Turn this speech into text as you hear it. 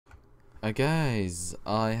Guys,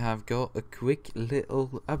 I have got a quick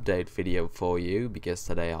little update video for you because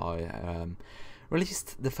today I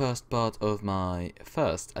released the first part of my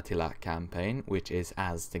first Attila campaign, which is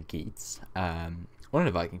as the Geats, one of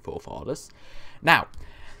the Viking forefathers. Now,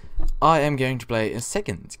 I am going to play a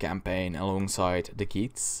second campaign alongside the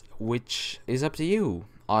Geats, which is up to you.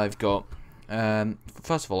 I've got,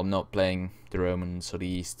 first of all, I'm not playing the Romans or the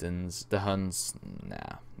Easterns, the Huns,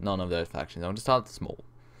 nah, none of those factions. I want to start small.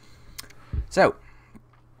 So,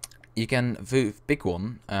 you can pick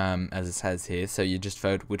one, as it says here, so you just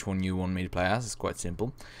vote which one you want me to play as. It's quite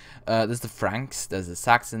simple. There's the Franks, there's the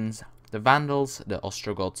Saxons, the Vandals, the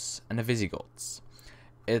Ostrogoths, and the Visigoths.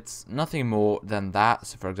 It's nothing more than that.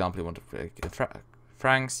 So, for example, you want to click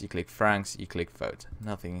Franks, you click vote.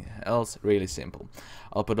 Nothing else, really simple.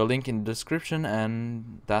 I'll put a link in the description,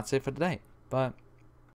 and that's it for today. Bye.